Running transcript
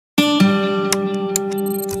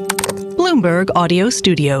Bloomberg Audio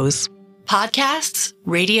Studios. Podcasts,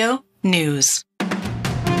 radio, news.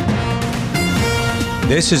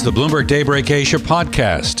 This is the Bloomberg Daybreak Asia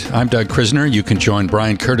podcast. I'm Doug Krisner. You can join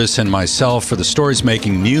Brian Curtis and myself for the stories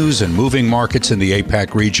making news and moving markets in the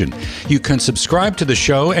APAC region. You can subscribe to the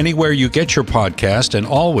show anywhere you get your podcast and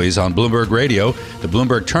always on Bloomberg Radio, the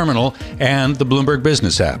Bloomberg Terminal, and the Bloomberg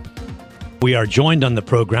Business app. We are joined on the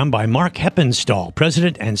program by Mark Heppenstall,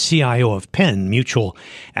 President and CIO of Penn Mutual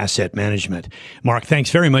Asset Management. Mark, thanks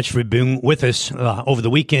very much for being with us over the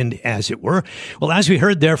weekend, as it were. Well, as we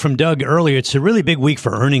heard there from Doug earlier, it's a really big week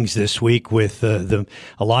for earnings this week with a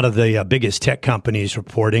lot of the biggest tech companies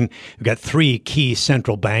reporting. We've got three key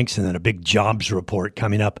central banks and then a big jobs report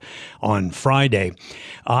coming up on Friday.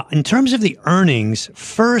 In terms of the earnings,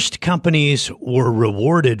 first companies were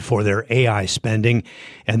rewarded for their AI spending,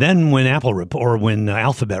 and then when when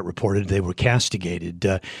Alphabet reported, they were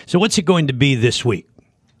castigated. So what's it going to be this week?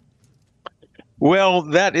 Well,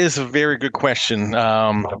 that is a very good question.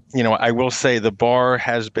 I will say the bar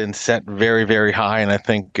has been set very, very high. And I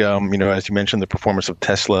think, as you mentioned, the performance of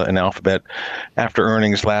Tesla and Alphabet after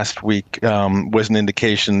earnings last week was an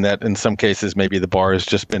indication that in some cases, maybe the bar has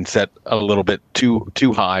just been set a little bit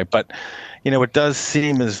too high. But it does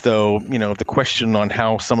seem as though, the question on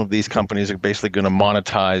how some of these companies are basically going to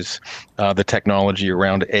monetize the technology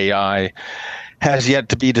around AI has yet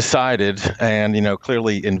to be decided. And,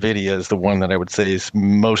 clearly NVIDIA is the one that I would say is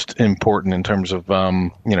most important in terms of,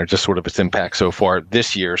 just sort of its impact so far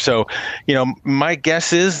this year. So, my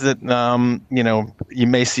guess is that, you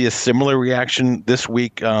may see a similar reaction this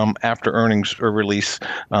week after earnings are released,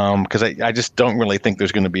 because I just don't really think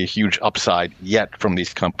there's going to be a huge upside yet from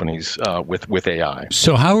these companies with AI.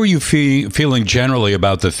 So how are you feeling generally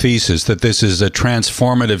about the thesis that this is a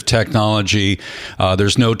transformative technology?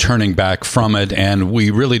 There's no turning back from it. And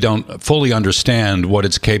we really don't fully understand what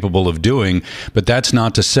it's capable of doing, but that's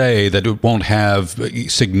not to say that it won't have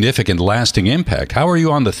significant lasting impact. How are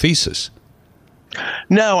you on the thesis?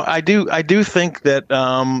 No, I do think that,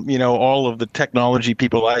 all of the technology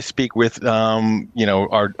people I speak with,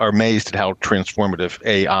 are amazed at how transformative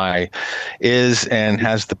AI is and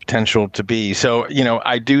has the potential to be. So,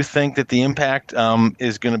 I do think that the impact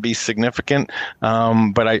is going to be significant,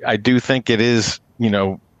 but I do think it is,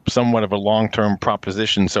 somewhat of a long-term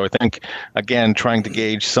proposition. So I think, again, trying to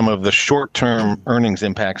gauge some of the short-term earnings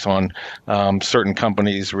impacts on certain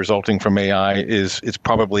companies resulting from AI is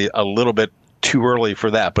probably a little bit too early for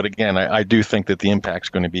that. But again, I do think that the impact is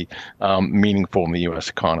going to be meaningful in the U.S.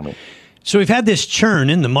 economy. So we've had this churn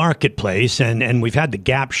in the marketplace, and we've had the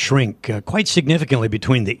gap shrink quite significantly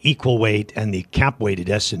between the equal weight and the cap-weighted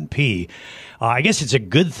S&P. I guess it's a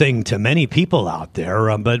good thing to many people out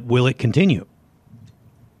there, but will it continue?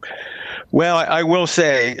 Well, I will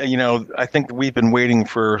say, I think we've been waiting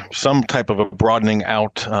for some type of a broadening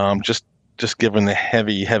out, just given the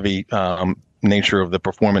heavy nature of the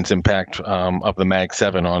performance impact of the Mag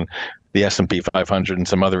 7 on the S&P 500 and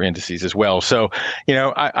some other indices as well. So,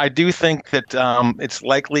 I do think that it's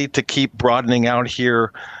likely to keep broadening out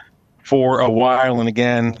here for a while. And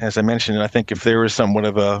again, as I mentioned, I think if there is somewhat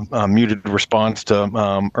of a muted response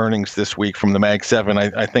to earnings this week from the Mag 7,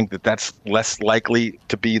 I think that that's less likely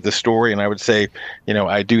to be the story. And I would say,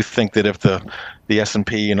 I do think that if the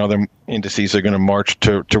S&P and other indices are going to march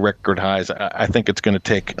to record highs, I think it's going to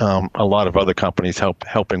take a lot of other companies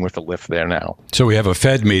helping with the lift there now. So we have a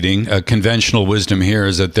Fed meeting. Conventional wisdom here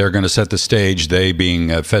is that they're going to set the stage, they being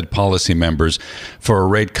Fed policy members, for a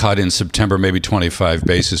rate cut in September, maybe 25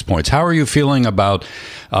 basis points. How are you feeling about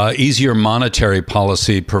easier monetary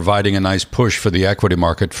policy providing a nice push for the equity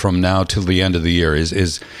market from now till the end of the year?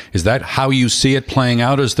 Is that how you see it playing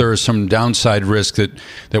out? Is there some downside risk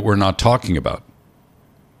that we're not talking about?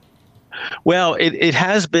 Well, it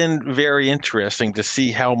has been very interesting to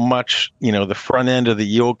see how much, the front end of the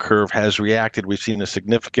yield curve has reacted. We've seen a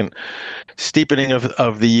significant steepening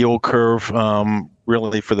of the yield curve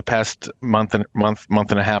really for the past month and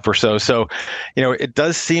a half or so. So, it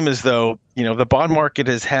does seem as though, the bond market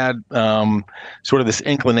has had sort of this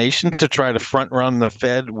inclination to try to front run the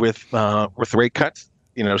Fed with rate cuts.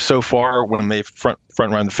 So far when they've front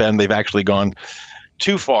run the Fed, they've actually gone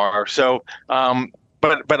too far. So,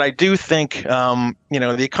 But I do think,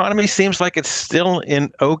 the economy seems like it's still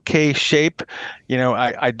in okay shape.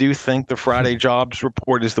 I do think the Friday jobs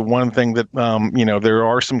report is the one thing that, there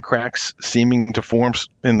are some cracks seeming to form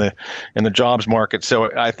in the jobs market. So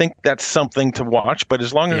I think that's something to watch. But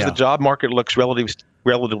as long as the job market looks relatively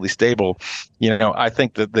relatively stable, I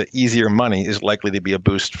think that the easier money is likely to be a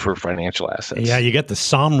boost for financial assets. Yeah, you get the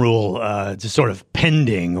SOM rule just sort of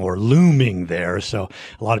pending or looming there. So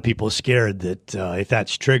a lot of people are scared that if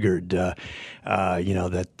that's triggered,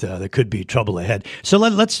 that there could be trouble ahead. So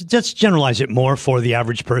let's just generalize it more for the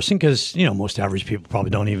average person, because, most average people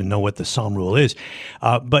probably don't even know what the SOM rule is.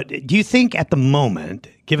 But do you think at the moment,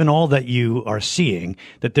 given all that you are seeing,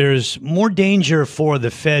 that there's more danger for the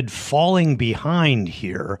Fed falling behind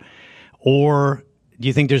here, or do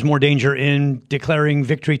you think there's more danger in declaring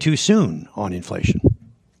victory too soon on inflation?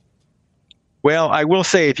 Well, I will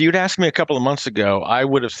say, if you'd asked me a couple of months ago, I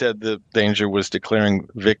would have said the danger was declaring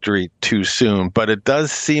victory too soon. But it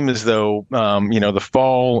does seem as though, the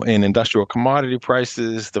fall in industrial commodity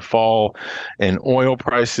prices, the fall in oil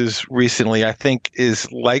prices recently, I think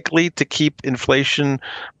is likely to keep inflation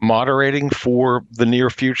moderating for the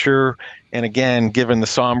near future. And again, given the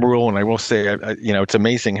SOM rule, and I will say, it's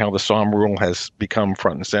amazing how the SOM rule has become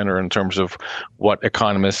front and center in terms of what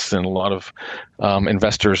economists and a lot of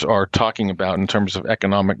investors are talking about in terms of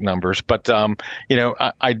economic numbers. But,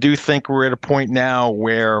 I do think we're at a point now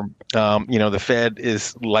where, the Fed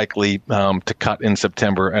is likely to cut in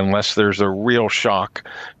September unless there's a real shock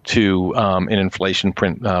to an inflation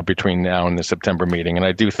print between now and the September meeting. And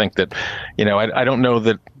I do think that, I don't know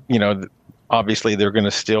that, obviously, they're going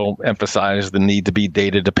to still emphasize the need to be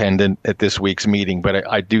data dependent at this week's meeting, but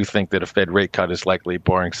I do think that a Fed rate cut is likely,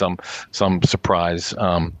 barring some surprise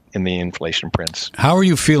in the inflation prints. How are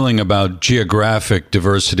you feeling about geographic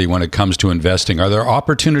diversity when it comes to investing? Are there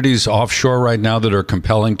opportunities offshore right now that are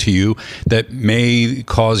compelling to you that may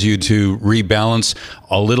cause you to rebalance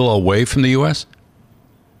a little away from the U.S.?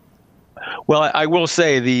 Well, I will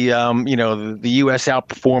say the U.S.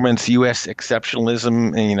 outperformance, U.S.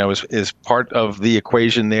 exceptionalism, is part of the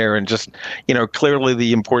equation there, and just clearly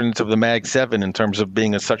the importance of the Mag 7 in terms of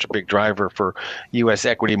being such a big driver for U.S.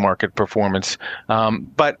 equity market performance.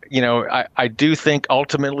 But I do think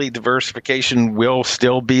ultimately diversification will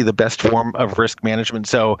still be the best form of risk management.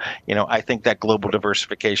 So I think that global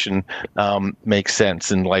diversification makes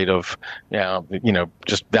sense in light of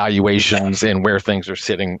just valuations and where things are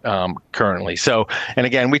sitting currently. So, and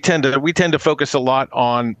again, we tend to focus a lot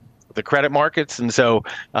on the credit markets, and so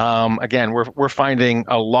again, we're finding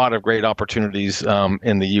a lot of great opportunities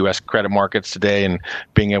in the U.S. credit markets today, and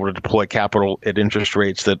being able to deploy capital at interest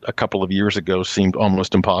rates that a couple of years ago seemed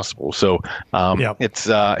almost impossible. So,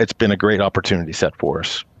 it's been a great opportunity set for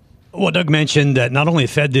us. Well, Doug mentioned that not only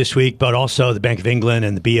the Fed this week, but also the Bank of England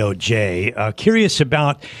and the BOJ. Curious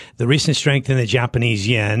about the recent strength in the Japanese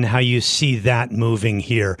yen, how you see that moving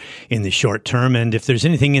here in the short term, and if there's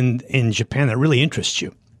anything in Japan that really interests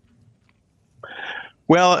you.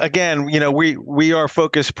 Well, again, we are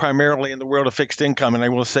focused primarily in the world of fixed income, and I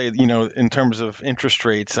will say, in terms of interest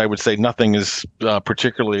rates, I would say nothing is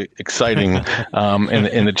particularly exciting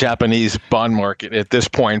in the Japanese bond market at this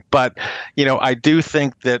point. But I do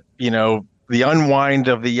think that the unwind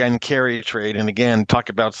of the yen carry trade, and again, talk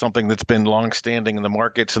about something that's been longstanding in the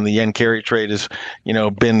markets, and the yen carry trade has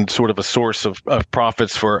been sort of a source of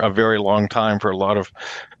profits for a very long time for a lot of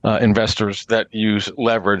investors that use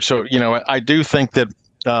leverage. So I do think that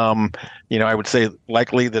I would say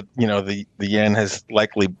likely that the yen has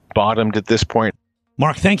likely bottomed at this point.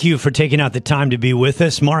 Mark, thank you for taking out the time to be with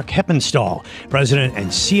us. Mark Heppenstall, President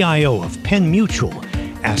and CIO of Penn Mutual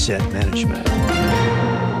Asset Management.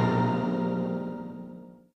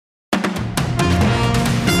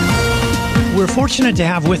 We're fortunate to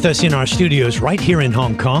have with us in our studios right here in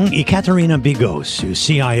Hong Kong, Ecaterina Bigos, who's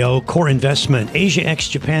CIO, Core Investment, Asia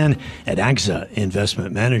ex-Japan at AXA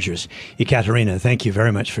Investment Managers. Ecaterina, thank you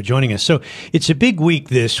very much for joining us. So it's a big week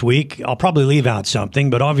this week. I'll probably leave out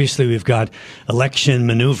something, but obviously we've got election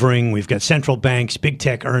maneuvering, we've got central banks, big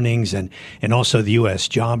tech earnings, and also the U.S.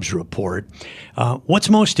 jobs report.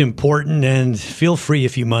 What's most important? And feel free,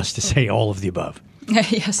 if you must, to say all of the above.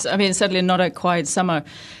 Yes, I mean, certainly not a quiet summer,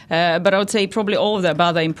 but I would say probably all of the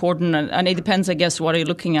above are important, and it depends, I guess, what are you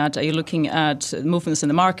looking at? Are you looking at movements in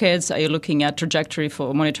the markets? Are you looking at trajectory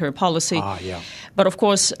for monetary policy? But of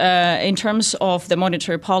course, in terms of the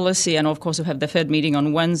monetary policy, and of course we have the Fed meeting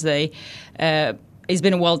on Wednesday, it's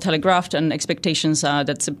been well telegraphed, and expectations are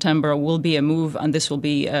that September will be a move, and this will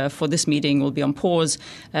be, for this meeting, will be on pause,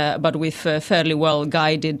 but with a fairly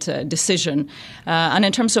well-guided decision. And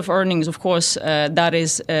in terms of earnings, of course, that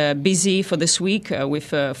is busy for this week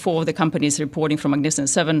with 4 of the companies reporting from Magnificent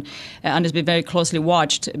 7, and it's been very closely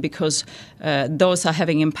watched because those are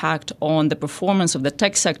having impact on the performance of the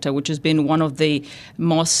tech sector, which has been one of the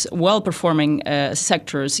most well-performing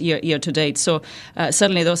sectors year to date. So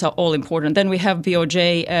certainly those are all important. Then we have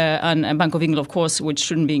BOJ and Bank of England, of course, which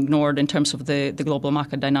shouldn't be ignored in terms of the global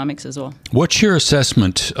market dynamics as well. What's your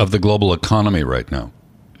assessment of the global economy right now?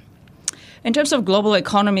 In terms of global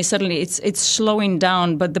economy, certainly it's slowing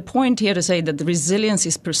down. But the point here to say that the resilience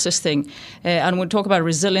is persisting. And when we talk about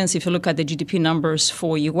resilience, if you look at the GDP numbers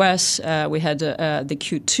for U.S., we had the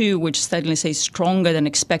Q2, which steadily stays stronger than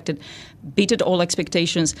expected, beated all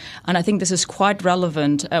expectations. And I think this is quite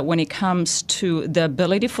relevant when it comes to the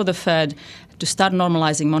ability for the Fed to start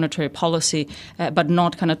normalizing monetary policy, but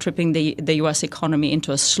not kind of tripping the U.S. economy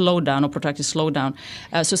into a slowdown or protracted slowdown.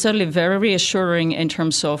 So certainly very reassuring in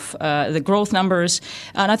terms of the growth numbers.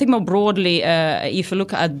 And I think more broadly, if you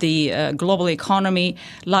look at the global economy,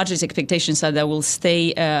 largest expectations are that will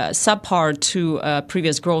stay subpar to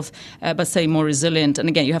previous growth, but stay more resilient. And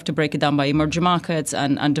again, you have to break it down by emerging markets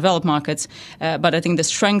and developed markets. But I think the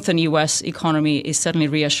strength in U.S. economy is certainly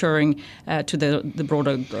reassuring to the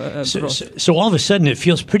broader growth. So all of a sudden, it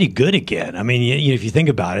feels pretty good again. I mean, if you think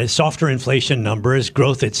about it, softer inflation numbers,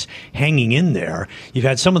 growth that's hanging in there. You've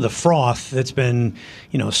had some of the froth that's been,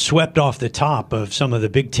 swept off the top of some of the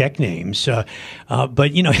big tech names.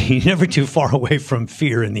 But, you're never too far away from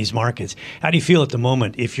fear in these markets. How do you feel at the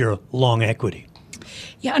moment if you're long equity?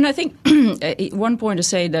 Yeah, and I think one point to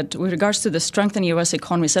say that with regards to the strength in the U.S.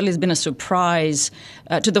 economy, certainly has been a surprise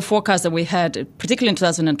to the forecast that we had, particularly in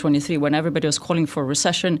 2023 when everybody was calling for a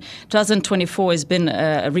recession. 2024 has been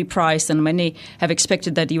repriced, and many have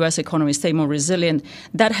expected that the U.S. economy stay more resilient.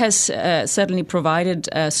 That has certainly provided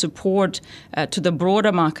support to the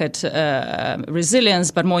broader market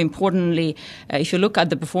resilience, but more importantly, if you look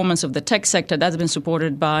at the performance of the tech sector, that's been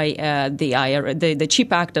supported by the IRA, the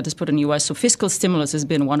CHIP Act that is put in the U.S., so fiscal stimulus has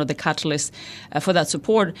been one of the catalysts for that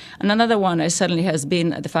support. And another one certainly has been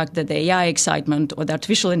the fact that the AI excitement or the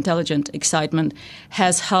artificial intelligence excitement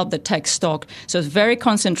has helped the tech stock. So it's very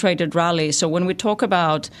concentrated rally. So when we talk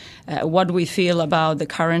about what we feel about the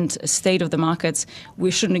current state of the markets,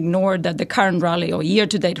 we shouldn't ignore that the current rally or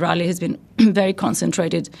year-to-date rally has been very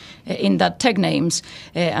concentrated in that tech names.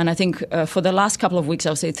 And I think for the last couple of weeks, I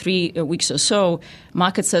would say 3 weeks or so,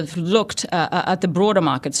 markets have looked at the broader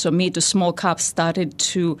markets. So mid to small caps started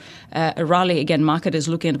to rally again. Market is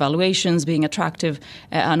looking at valuations being attractive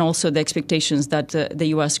and also the expectations that the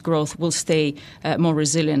U.S. growth will stay more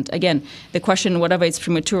resilient. Again, the question, whatever it's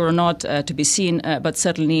premature or not to be seen, but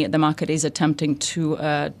certainly the market is attempting to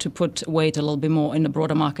put weight a little bit more in the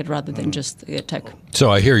broader market rather than just tech. So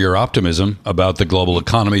I hear your optimism about the global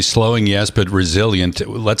economy slowing, yes, but resilient.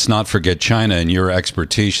 Let's not forget China, and your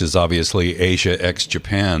expertise is obviously Asia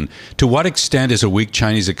ex-Japan. To what extent is a weak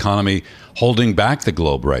Chinese economy holding back the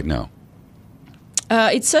globe right now?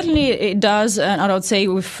 It certainly does, and I would say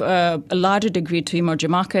with a larger degree to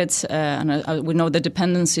emerging markets. And we know the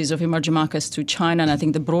dependencies of emerging markets to China, and I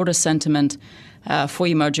think the broader sentiment for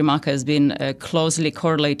emerging markets has been closely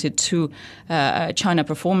correlated to China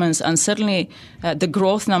performance, and certainly the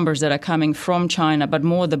growth numbers that are coming from China, but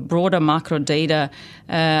more the broader macro data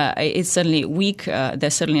is certainly weak. They're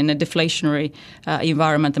certainly in a deflationary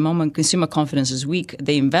environment at the moment. Consumer confidence is weak.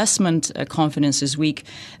 The investment confidence is weak.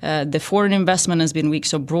 The foreign investment has been weak.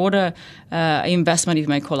 So broader investment, if you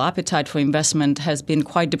may call appetite for investment, has been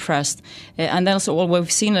quite depressed. And then also,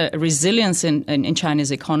 we've seen a resilience in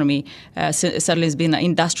China's economy. Certainly has been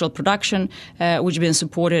industrial production, which has been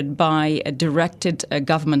supported by a directed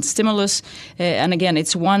government stimulus. And again,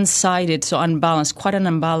 it's one-sided, so unbalanced, quite an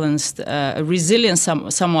unbalanced resilience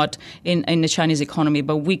somewhat in the Chinese economy,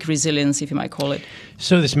 but weak resilience, if you might call it.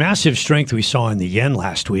 So this massive strength we saw in the yen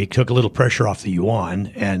last week took a little pressure off the yuan,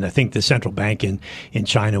 and I think the central bank in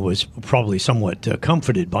China was probably somewhat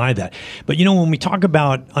comforted by that. But, when we talk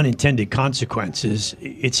about unintended consequences,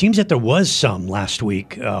 it seems that there was some last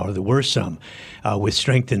week, or there were some, with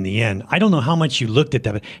strength in the yen. I don't know how much you looked at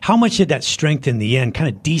that, but how much did that strength in the yen kind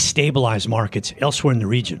of destabilize markets elsewhere in the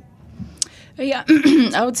region? Yeah,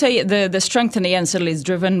 I would say the strength in the yen certainly is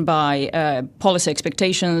driven by policy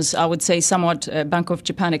expectations. I would say somewhat Bank of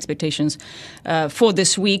Japan expectations for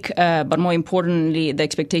this week, but more importantly, the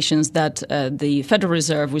expectations that the Federal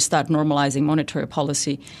Reserve will start normalizing monetary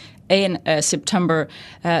policy in September.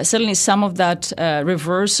 Certainly some of that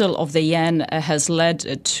reversal of the yen has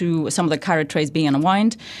led to some of the carry trades being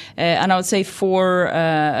unwind. And I would say for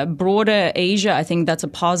broader Asia, I think that's a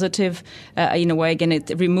positive in a way. Again,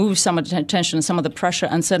 it removes some of the tension, some of the pressure.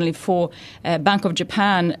 And certainly for Bank of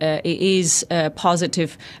Japan, it is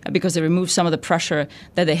positive because it removes some of the pressure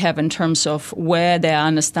that they have in terms of where they are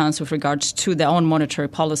in a stance with regards to their own monetary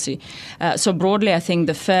policy. So broadly, I think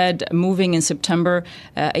the Fed moving in September,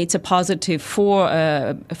 it's a positive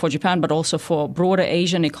for Japan, but also for broader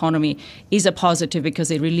Asian economy is a positive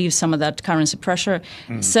because it relieves some of that currency pressure.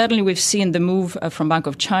 Certainly, we've seen the move from Bank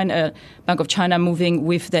of China moving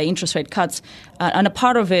with their interest rate cuts, and a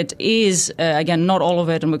part of it is again not all of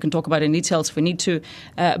it, and we can talk about it in details if we need to,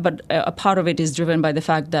 but a part of it is driven by the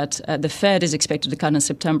fact that the Fed is expected to cut in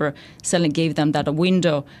September. Certainly gave them that a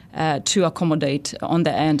window to accommodate on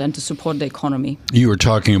the end and to support the economy. You were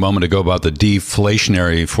talking a moment ago about the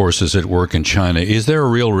deflationary forces at work in China. Is there a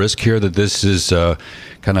real risk here that this is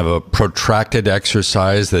kind of a protracted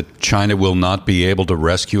exercise that China will not be able to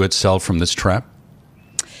rescue itself from this trap?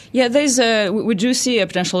 Yeah, we do see a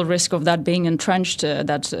potential risk of that being entrenched,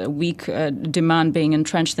 that weak demand being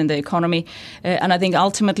entrenched in the economy. And I think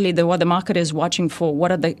ultimately what the market is watching for,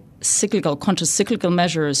 what are the counter-cyclical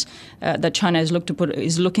measures that China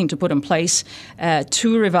is looking to put in place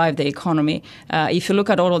to revive the economy. If you look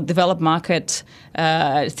at all developed market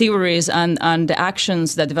theories and the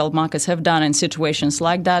actions that developed markets have done in situations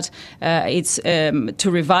like that, it's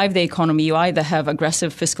to revive the economy, you either have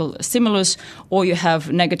aggressive fiscal stimulus or you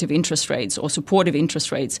have negative interest rates or supportive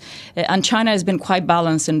interest rates. And China has been quite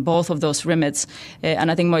balanced in both of those remits.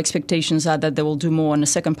 And I think my expectations are that they will do more in the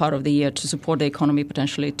second part of the year to support the economy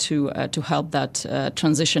potentially to help that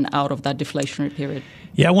transition out of that deflationary period.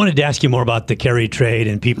 Yeah, I wanted to ask you more about the carry trade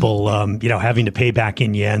and people, having to pay back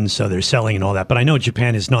in yen, so they're selling and all that. But I know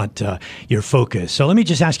Japan is not your focus. So let me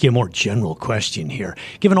just ask you a more general question here.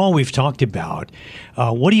 Given all we've talked about,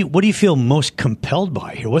 what do you feel most compelled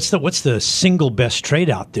by here? What's the single best trade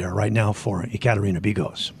out there right now for Ecaterina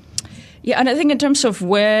Bigos? Yeah, and I think in terms of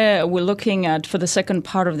where we're looking at for the second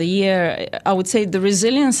part of the year, I would say the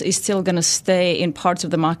resilience is still going to stay in parts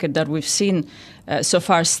of the market that we've seen so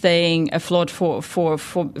far staying afloat from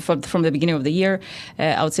the beginning of the year.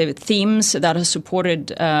 I would say themes that are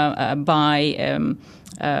supported by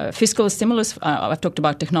fiscal stimulus. I've talked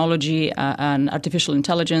about technology and artificial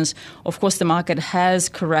intelligence. Of course, the market has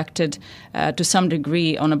corrected to some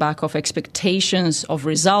degree on the back of expectations of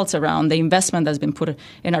results around the investment that's been put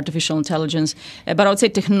in artificial intelligence. But I would say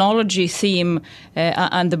technology theme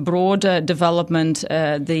and the broader development,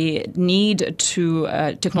 the need to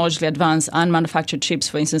technologically advance and manufacture chips,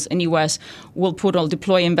 for instance, in the U.S., will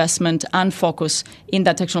deploy investment and focus in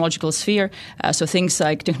that technological sphere. So things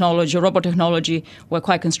like technology, robot technology, we're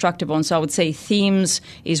quite constructive on. So I would say themes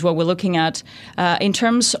is what we're looking at. In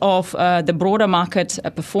terms of the broader market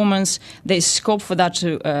performance, there's scope for that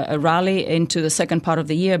to rally into the second part of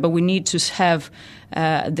the year, but we need to have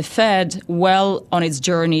the Fed well on its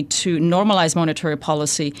journey to normalize monetary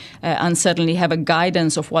policy and certainly have a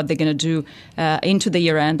guidance of what they're going to do into the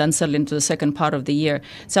year end and certainly into the second part of the year.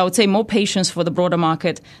 So I would say more patience for the broader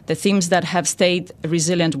market. The themes that have stayed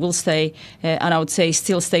resilient will stay, and I would say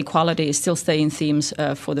still stay in themes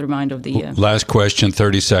for the remainder of the year. Last question,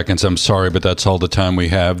 30 seconds. I'm sorry, but that's all the time we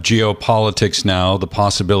have. Geopolitics now, the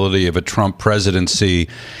possibility of a Trump presidency,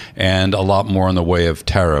 and a lot more in the way of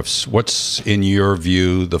tariffs. What's, in your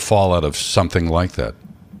view, the fallout of something like that?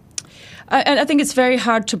 I think it's very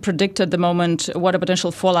hard to predict at the moment what a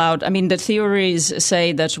potential fallout. I mean, the theories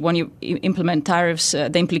say that when you implement tariffs,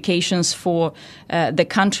 the implications for the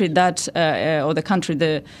country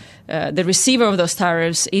the receiver of those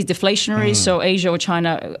tariffs is deflationary. So Asia or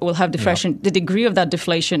China will have deflation. Yeah. The degree of that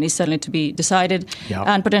deflation is certainly to be decided,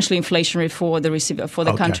 and potentially inflationary for the receiver, for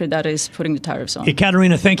the country that is putting the tariffs on.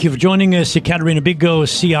 Ecaterina, thank you for joining us. Ecaterina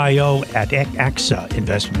Bigos, CIO at AXA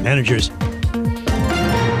Investment Managers.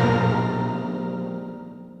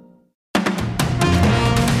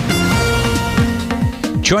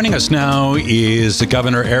 Joining us now is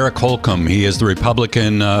Governor Eric Holcomb. He is the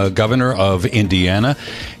Republican governor of Indiana,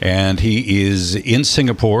 and he is in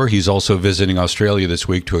Singapore. He's also visiting Australia this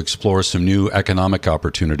week to explore some new economic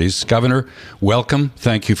opportunities. Governor, welcome.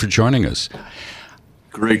 Thank you for joining us.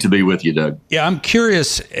 Great to be with you, Doug. Yeah, I'm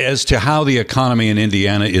curious as to how the economy in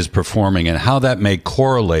Indiana is performing and how that may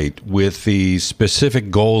correlate with the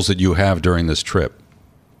specific goals that you have during this trip.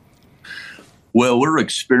 Well, we're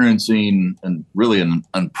experiencing really an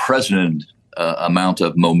unprecedented amount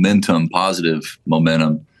of momentum, positive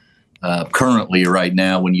momentum. Currently, right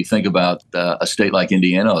now, when you think about a state like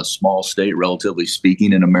Indiana, a small state, relatively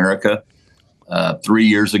speaking, in America, 3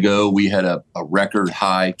 years ago, we had a record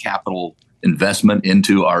high capital investment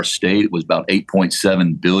into our state. It was about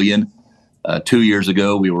 $8.7 billion. 2 years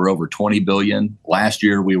ago, we were over $20 billion. Last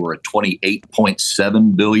year, we were at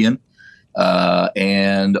 $28.7 billion.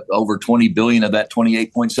 And over $20 billion of that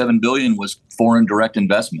 $28.7 billion was foreign direct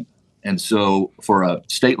investment. And so for a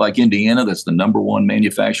state like Indiana, that's the number one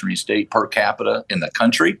manufacturing state per capita in the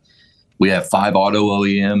country, We have 5 auto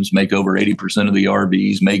OEMs, make over 80% of the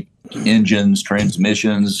RVs, make engines,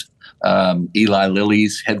 transmissions. Eli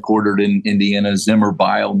Lilly's headquartered in Indiana, Zimmer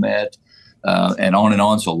Biomet, and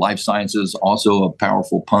on. So life sciences, also a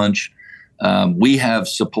powerful punch. We have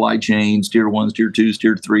supply chains, tier 1s, tier 2s,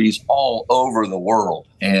 tier 3s, all over the world.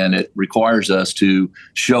 And it requires us to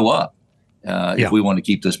show up if we want to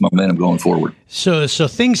keep this momentum going forward. So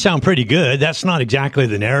things sound pretty good. That's not exactly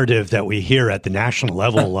the narrative that we hear at the national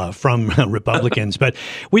level from Republicans. But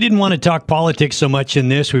we didn't want to talk politics so much in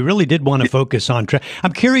this. We really did want to focus on.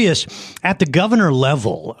 I'm curious, at the governor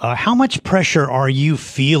level, how much pressure are you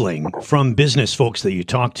feeling from business folks that you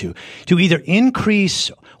talk to either increase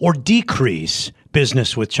or decrease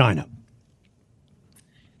business with China?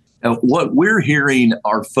 Now, what we're hearing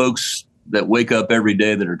are folks that wake up every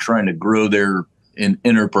day that are trying to grow their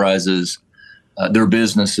enterprises, their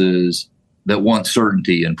businesses, that want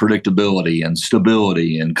certainty and predictability and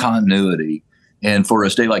stability and continuity. And for a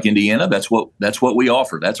state like Indiana, that's what we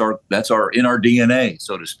offer. That's our in our DNA,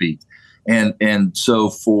 so to speak. And so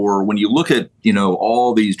for when you look at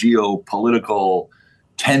all these geopolitical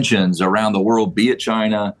tensions around the world, be it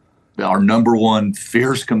China, our number one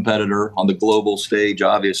fierce competitor on the global stage,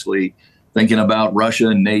 obviously, thinking about Russia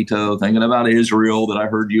and NATO, thinking about Israel that I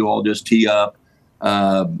heard you all just tee up,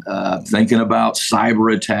 thinking about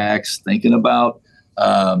cyber attacks, thinking about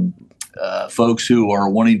folks who are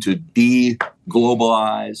wanting to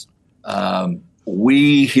de-globalize.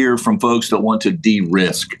 We hear from folks that want to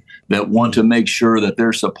de-risk, that want to make sure that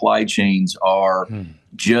their supply chains are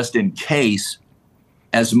just in case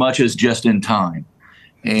as much as just in time.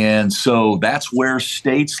 And so that's where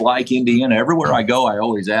states like Indiana, everywhere I go, I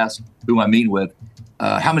always ask who I meet with,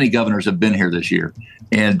 how many governors have been here this year?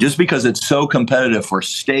 And just because it's so competitive for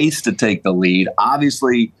states to take the lead,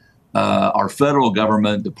 obviously our federal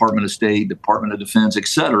government, Department of State, Department of Defense, et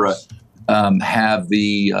cetera, have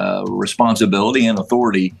the responsibility and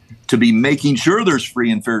authority to be making sure there's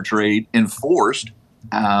free and fair trade enforced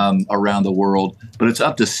around the world. But it's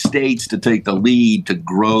up to states to take the lead to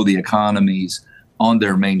grow the economies on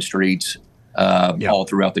their main streets all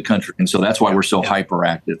throughout the country. And so that's why we're so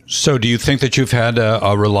hyperactive. So do you think that you've had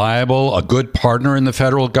a reliable, a good partner in the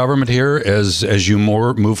federal government here as you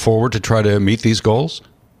move forward to try to meet these goals?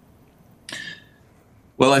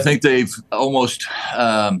 Well, I think they've almost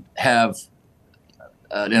have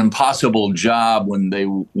an impossible job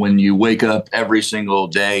when you wake up every single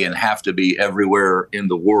day and have to be everywhere in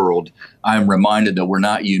the world. I'm reminded that we're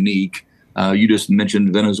not unique. You just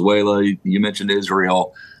mentioned Venezuela. You mentioned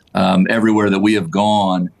Israel. Everywhere that we have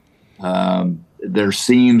gone, there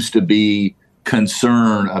seems to be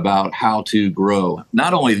concern about how to grow.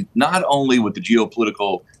 Not only with the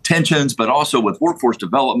geopolitical tensions, but also with workforce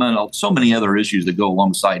development, so many other issues that go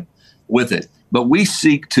alongside with it. But we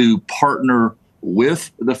seek to partner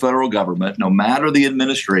with the federal government, no matter the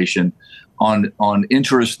administration, on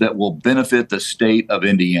interests that will benefit the state of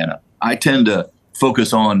Indiana. I tend to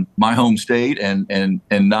focus on my home state and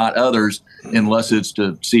not others unless it's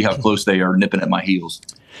to see how close they are nipping at my heels.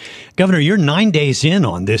 Governor, you're 9 days in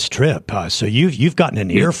on this trip, so you've gotten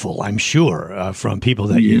an earful, I'm sure, from people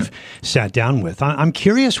that you've sat down with. I'm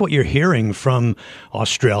curious what you're hearing from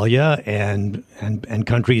Australia and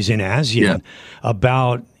countries in ASEAN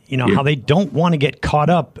about how they don't want to get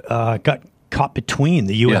got caught between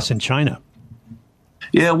the U.S. and China.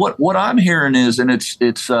 Yeah, what I'm hearing is, and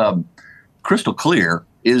it's crystal clear,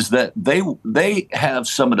 is that they have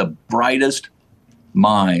some of the brightest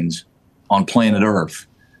minds on planet Earth,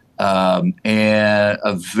 and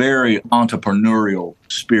a very entrepreneurial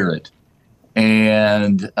spirit,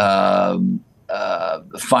 and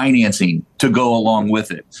financing to go along with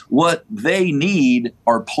it. What they need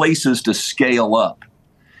are places to scale up.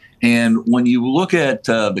 And when you look at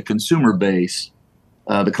the consumer base,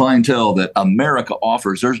 the clientele that America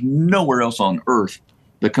offers, there's nowhere else on earth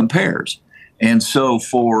that compares. And so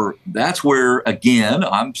that's where, again,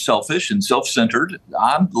 I'm selfish and self-centered.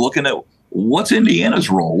 I'm looking at what's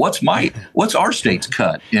Indiana's role? What's our state's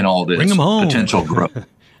cut in all this potential growth?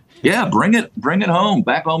 Yeah, bring it home,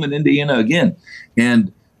 back home in Indiana again.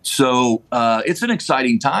 And so it's an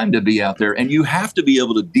exciting time to be out there, and you have to be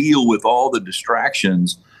able to deal with all the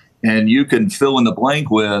distractions, and you can fill in the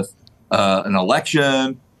blank with an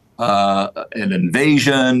election, an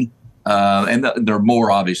invasion, and they're more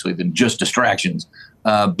obviously than just distractions.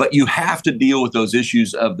 But you have to deal with those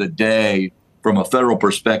issues of the day from a federal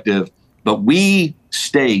perspective. But we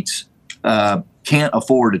states can't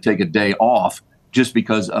afford to take a day off just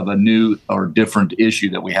because of a new or different issue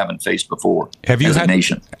that we haven't faced before as a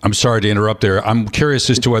nation. I'm sorry to interrupt there. I'm curious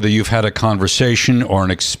as to whether you've had a conversation or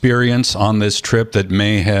an experience on this trip that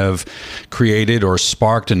may have created or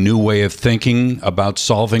sparked a new way of thinking about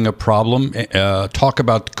solving a problem. Talk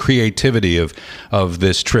about creativity of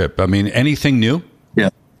this trip. I mean, anything new? Yeah,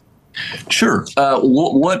 sure.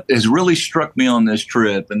 What has really struck me on this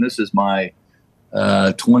trip, and this is my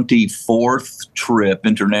 24th trip,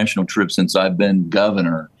 international trip since I've been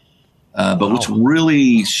governor. But what's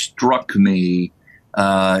really struck me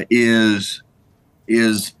is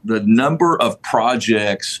the number of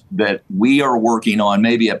projects that we are working on,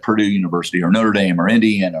 maybe at Purdue University or Notre Dame or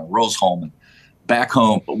Indiana, Holcomb, back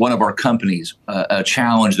home, one of our companies, a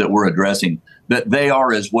challenge that we're addressing, that they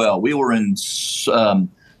are as well. We were in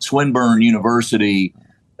Swinburne University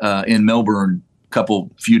in Melbourne a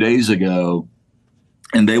few days ago,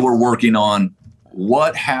 and they were working on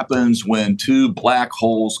what happens when two black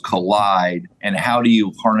holes collide and how do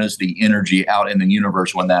you harness the energy out in the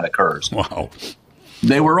universe when that occurs. Wow.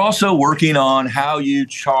 They were also working on how you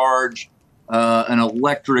charge an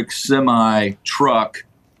electric semi truck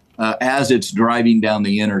as it's driving down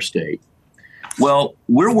the interstate. Well,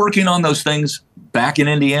 we're working on those things back in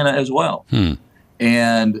Indiana as well.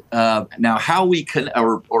 And now how we can,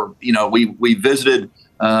 we visited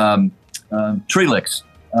Trelix,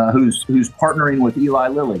 who's partnering with Eli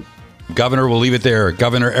Lilly. Governor, we'll leave it there.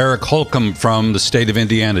 Governor Eric Holcomb from the state of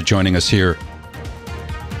Indiana joining us here.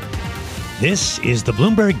 This is the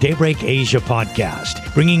Bloomberg Daybreak Asia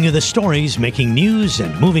podcast, bringing you the stories making news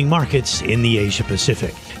and moving markets in the Asia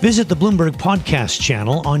Pacific. Visit the Bloomberg Podcast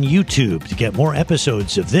channel on YouTube to get more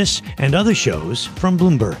episodes of this and other shows from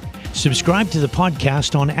Bloomberg. Subscribe to the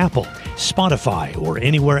podcast on Apple, Spotify, or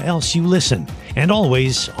anywhere else you listen. And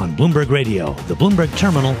always on Bloomberg Radio, the Bloomberg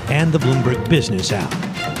Terminal, and the Bloomberg Business app.